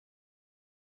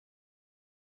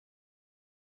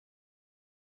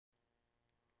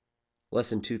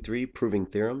Lesson 2-3, Proving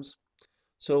Theorems.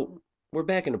 So we're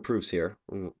back into proofs here.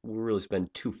 We really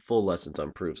spend 2 full lessons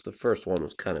on proofs. The first one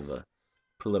was kind of a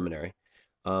preliminary.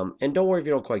 And don't worry if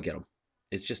you don't quite get them.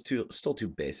 It's just still too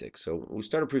basic. So we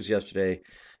started proofs yesterday,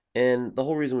 and the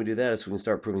whole reason we do that is so we can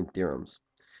start proving theorems.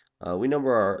 We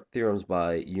number our theorems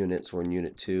by units. We're in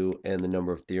unit 2, and the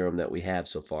number of theorem that we have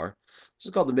so far. This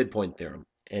is called the midpoint theorem,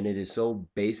 and it is so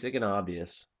basic and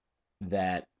obvious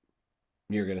that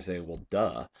you're going to say, well,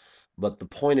 duh. But the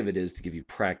point of it is to give you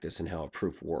practice in how a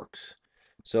proof works.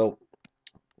 So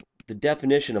the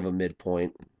definition of a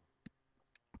midpoint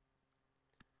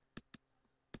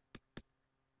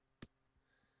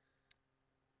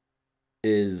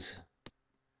is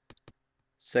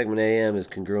segment AM is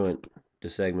congruent to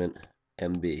segment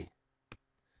MB.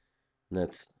 And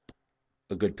that's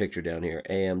a good picture down here,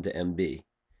 AM to MB.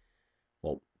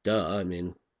 Well, duh, I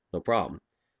mean, no problem.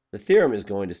 The theorem is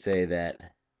going to say that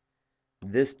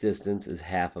this distance is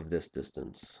half of this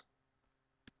distance.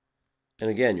 And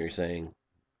again, you're saying,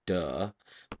 duh.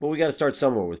 But we got to start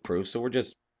somewhere with proof, so we're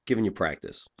just giving you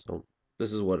practice. So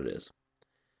this is what it is.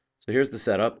 So here's the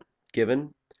setup.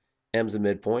 Given M's a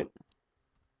midpoint.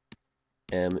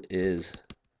 M is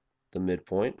the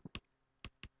midpoint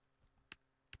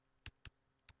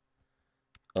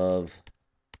of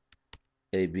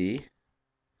AB.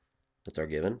 That's our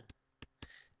given.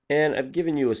 And I've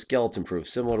given you a skeleton proof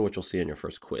similar to what you'll see in your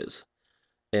first quiz.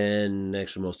 And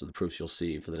actually most of the proofs you'll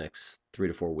see for the next 3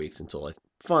 to 4 weeks until I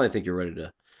finally think you're ready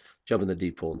to jump in the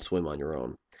deep pool and swim on your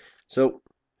own. So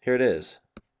here it is.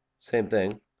 Same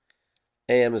thing.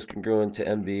 AM is congruent to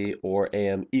MB or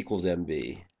AM equals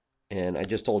MB. And I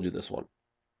just told you this one.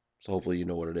 So hopefully you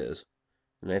know what it is.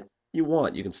 And if you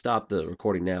want, you can stop the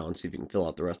recording now and see if you can fill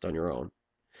out the rest on your own.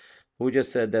 But we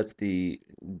just said that's the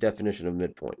definition of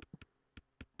midpoint.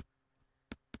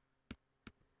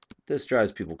 This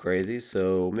drives people crazy,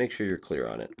 so make sure you're clear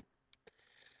on it.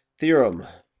 Theorem.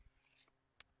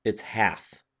 It's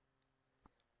half.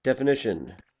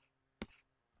 Definition.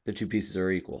 The two pieces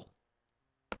are equal.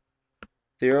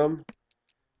 Theorem.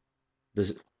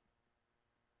 The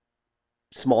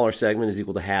smaller segment is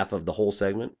equal to half of the whole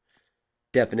segment.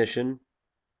 Definition.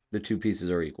 The two pieces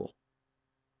are equal.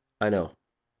 I know.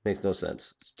 Makes no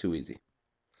sense. It's too easy.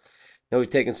 Now we've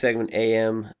taken segment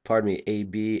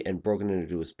AB, and broken it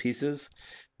into its pieces.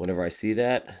 Whenever I see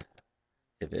that,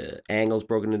 if an angle's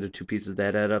broken into 2 pieces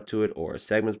that add up to it, or a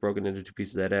segment's broken into 2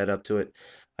 pieces that add up to it,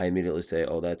 I immediately say,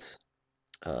 oh, that's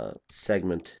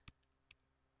segment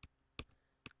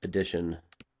addition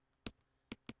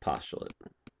postulate.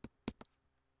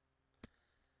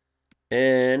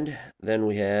 And then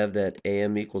we have that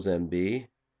AM equals MB.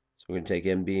 So we're going to take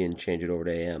MB and change it over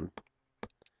to AM.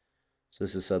 So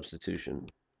this is substitution.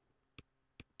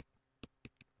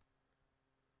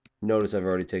 Notice I've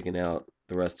already taken out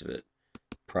the rest of it.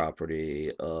 Property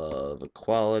of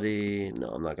equality. No,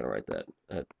 I'm not going to write that.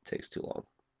 That takes too long.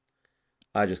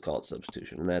 I just call it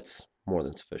substitution, and that's more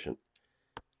than sufficient.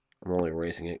 I'm only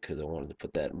erasing it because I wanted to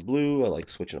put that in blue. I like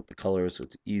switching up the colors so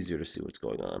it's easier to see what's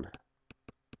going on.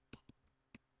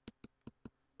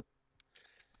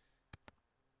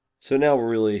 So now we're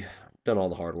really done all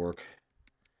the hard work.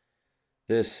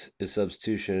 This is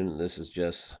substitution. This is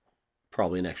just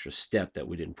probably an extra step that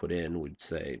we didn't put in. We'd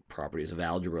say properties of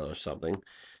algebra or something.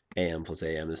 AM plus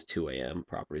AM is 2AM.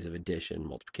 Properties of addition,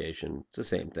 multiplication. It's the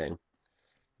same thing.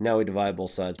 Now we divide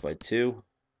both sides by 2.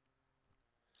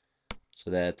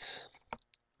 So that's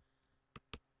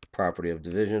property of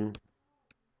division.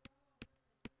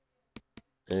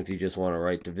 And if you just want to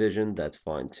write division, that's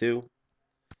fine too.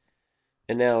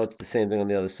 And now it's the same thing on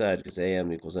the other side because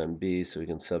AM equals MB, so we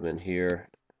can sub in here,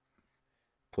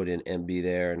 put in MB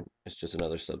there, and it's just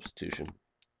another substitution.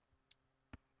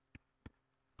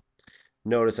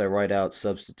 Notice I write out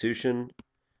substitution.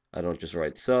 I don't just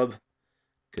write sub,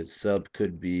 because sub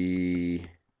could be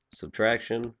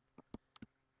subtraction,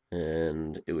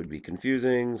 and it would be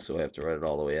confusing, so I have to write it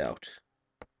all the way out.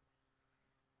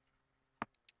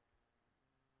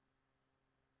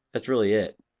 That's really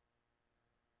it.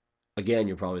 Again,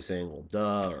 you're probably saying, well,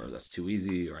 duh, or that's too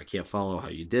easy, or I can't follow how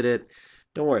you did it.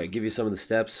 Don't worry, I give you some of the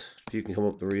steps. If you can come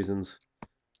up with the reasons,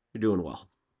 you're doing well.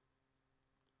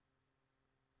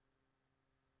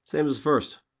 Same as the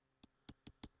first.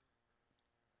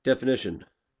 Definition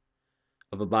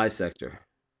of a bisector.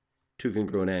 2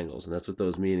 congruent angles, and that's what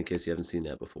those mean in case you haven't seen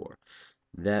that before.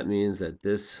 That means that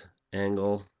this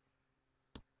angle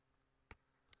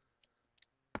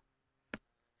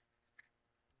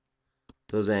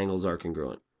those angles are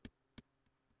congruent.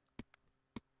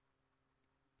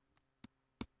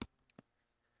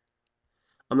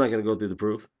 I'm not going to go through the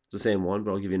proof. It's the same one,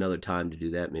 but I'll give you another time to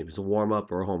do that. Maybe it's a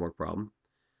warm-up or a homework problem.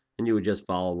 And you would just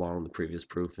follow along the previous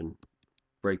proof and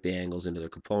break the angles into their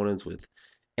components with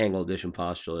angle addition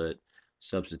postulate,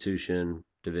 substitution,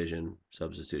 division,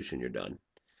 substitution, you're done.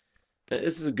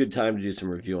 This is a good time to do some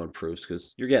review on proofs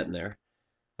because you're getting there.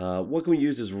 What can we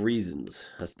use as reasons?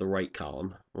 That's the right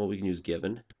column. Well, we can use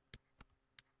given.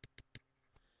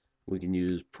 We can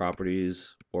use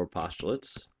properties or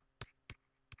postulates.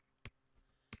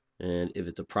 And if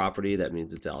it's a property, that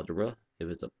means it's algebra. If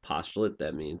it's a postulate,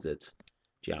 that means it's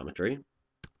geometry.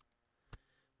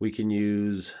 We can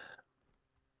use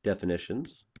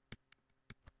definitions.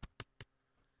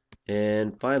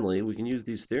 And finally, we can use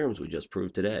these theorems we just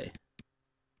proved today.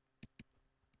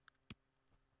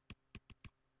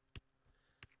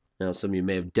 Now, some of you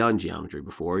may have done geometry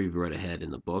before. You've read ahead in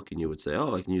the book, and you would say,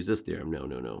 oh, I can use this theorem. No,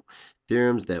 no, no.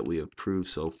 Theorems that we have proved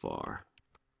so far.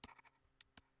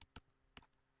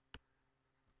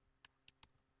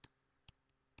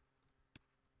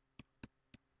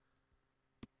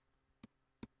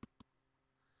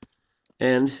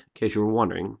 And in case you were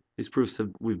wondering, these proofs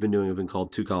we've been doing have been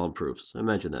called two-column proofs. I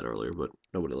mentioned that earlier, but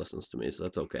nobody listens to me, so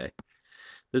that's okay.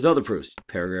 There's other proofs,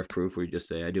 paragraph proof, where you just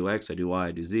say, I do X, I do Y,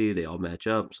 I do Z, they all match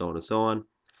up, so on and so on.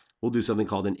 We'll do something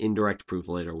called an indirect proof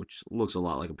later, which looks a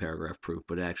lot like a paragraph proof,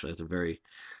 but actually it's a very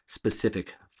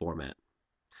specific format.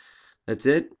 That's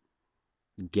it.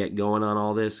 Get going on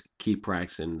all this. Keep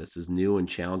practicing. This is new and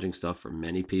challenging stuff for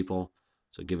many people,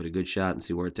 so give it a good shot and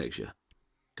see where it takes you.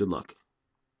 Good luck.